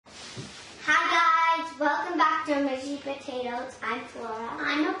to Mushy Potatoes. I'm Flora.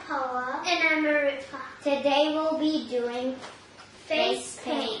 I'm Apollo. And I'm Maripa. Today we'll be doing Face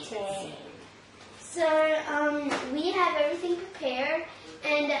painting. So, we have everything prepared,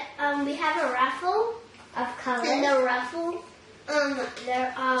 and we have a raffle Of colors. In the raffle,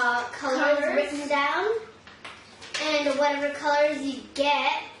 there are colors written down, and whatever colors you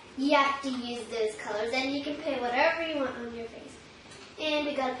get, you have to use those colors, and you can paint whatever you want on your face. And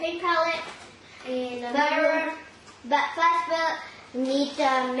we got a paint palette and a mirror. But first we need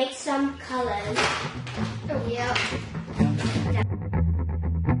to mix some colors. Oh, yeah.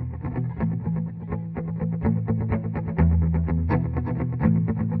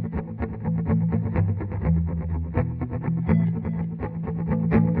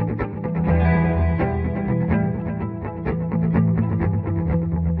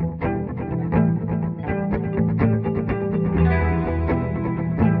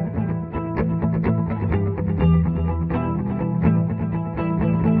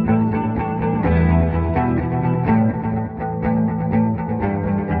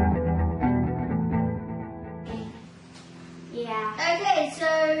 Yeah. Okay,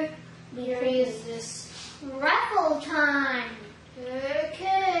 so here's this raffle time.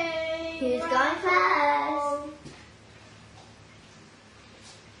 Okay. Who's going first?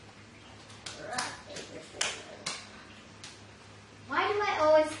 Why do I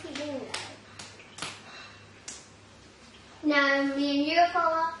always keep doing that? Now me and you,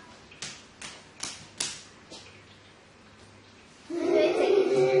 Paula.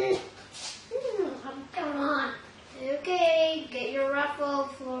 Come on. Okay, get your ruffle,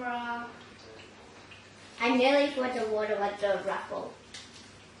 Flora. I nearly put the water with the ruffle.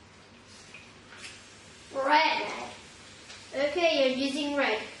 Red. Okay, you're using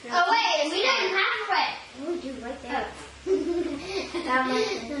red. Now Oh wait, we don't have red. Oh, dude, right there. That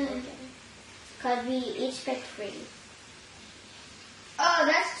much. Because we each picked 3. Oh,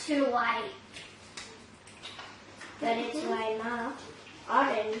 that's too white. But it's why not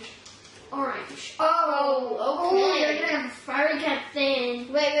orange. Orange. Oh, okay. Oh, you're gonna have fiery cat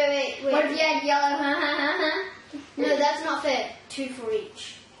thin. Wait. What if you had yellow? No, that's not fair. 2 for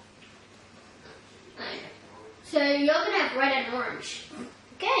each. So you're gonna have red and orange.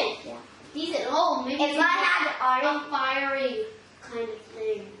 Okay. Yeah. Decent. Oh, maybe If I had orange, a fiery kind of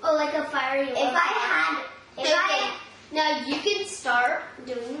thing. oh, like a fiery. Now you can start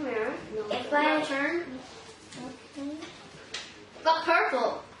doing the mirror. No, If I- your turn. Got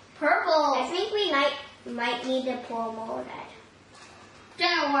purple. Purple. I think we might need to pour more of that.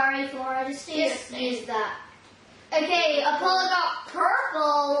 Don't worry, Flora. Just use that. Okay, Apollo got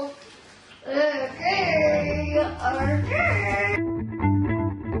purple. Okay.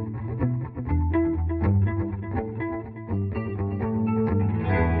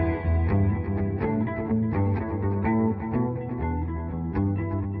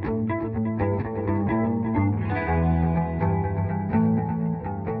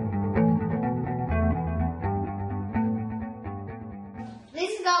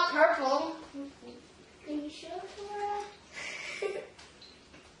 This got purple. Are you sure, Flora?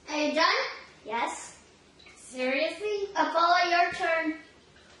 Are you done? Yes. Seriously? Apollo, your turn.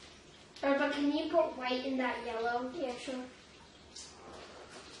 But can you put white in that yellow? Yeah, sure.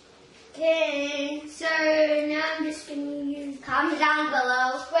 Okay, so now I'm just gonna use. Comment down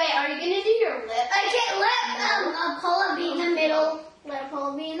below. Wait, are you gonna do your lip? Okay, let Apollo be in the middle. Let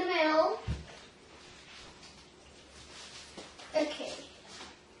Apollo be in the middle. Okay.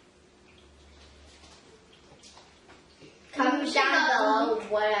 Comment down below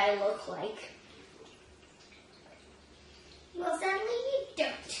what I look like. Well, sadly you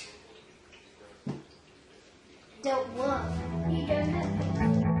don't. Don't what? You don't have to.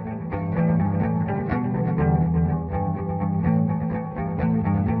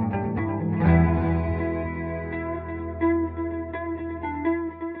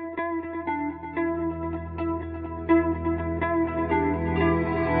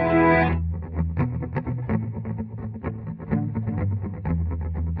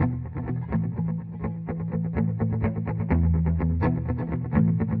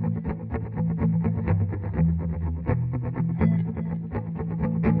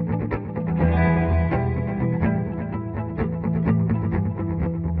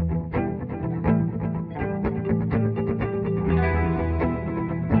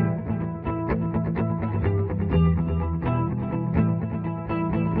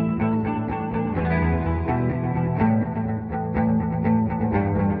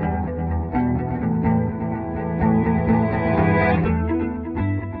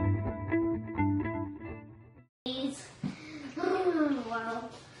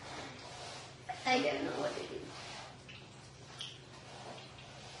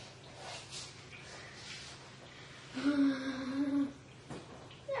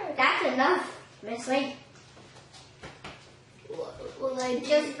 It's like, Will I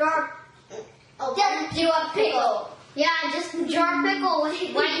just draw, just do a pickle? yeah, just draw a pickle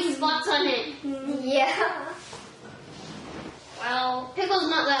with white spots on it. Yeah. Well, pickle's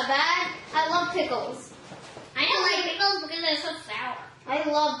not that bad. I love pickles. I don't like pickles because they're so sour. I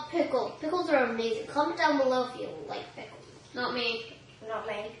love pickles. Pickles are amazing. Comment down below if you like pickles. Not me. Not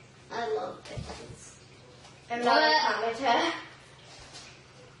me. I love pickles. I'm not a commenter.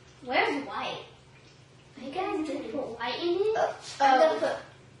 Where's white? You guys didn't put white in it? I'm gonna put.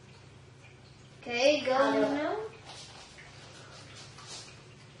 Okay, go I don't now.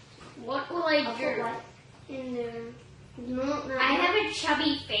 What will I I'll do? put white in there. No, no. I have a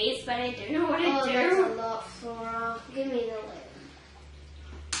chubby face, but I don't know what to Oh, do. that's a lot, Flora. Give me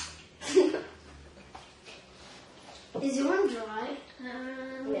the lid. Is your one dry?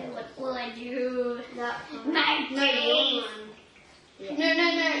 Yeah. What will I do? That part. My No, your face. one. No.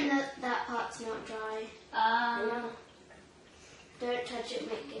 That part's not dry. Um, Don't touch it,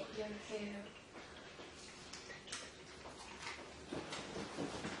 make it your hair.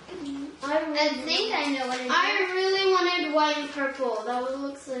 I think I know what to do. I really wanted white and purple. That would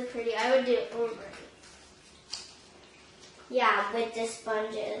look so pretty. I would do it over. Yeah, with the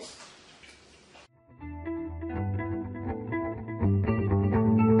sponges.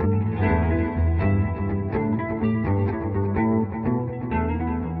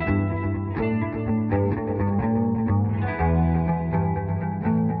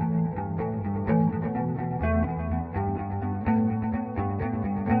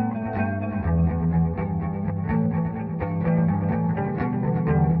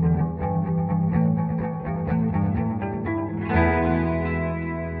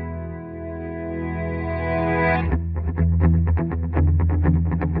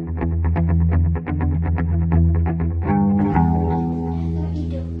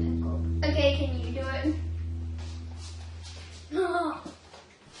 Okay, can you do it?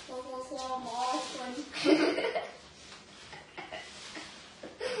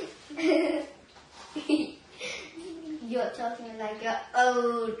 You're talking like an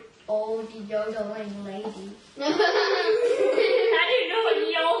old yodeling lady. I don't know what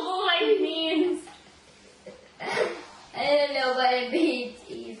yodeling means. I don't know what it means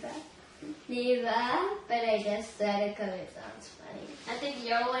either, but I just said it because it sounds funny. I think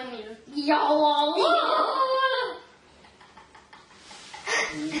yodeling means YOLO.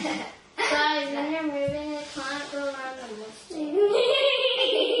 Guys, when you're moving, it can't go around the mistake.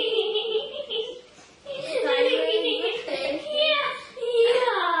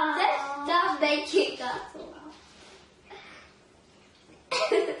 Stop making that loud.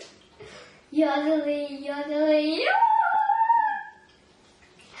 Yodeling.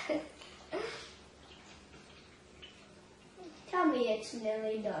 Tell me it's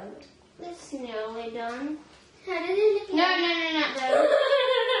nearly done. It's nearly done. How did it No, not done.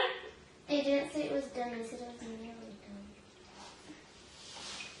 It didn't say it was done. It said it was nearly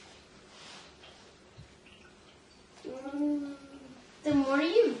done. The more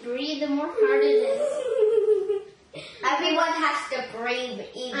you breathe, the more hard it is. Everyone has to breathe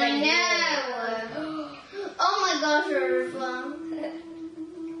even I know. Oh my gosh, Urfa.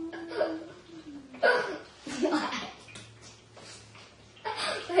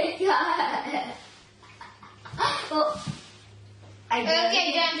 My God. Well, Okay,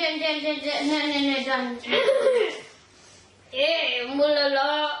 done. No, done. Yeah, ooh la la.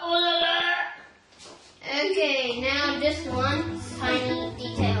 Okay, now just one tiny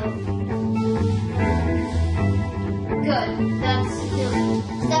detail. Good, that's good.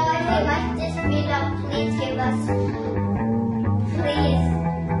 So if you like this video, please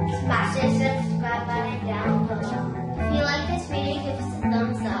smash the subscribe button down below. If you like this video, give us a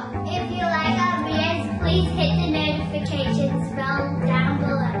thumbs up. If you like our videos, please hit the notifications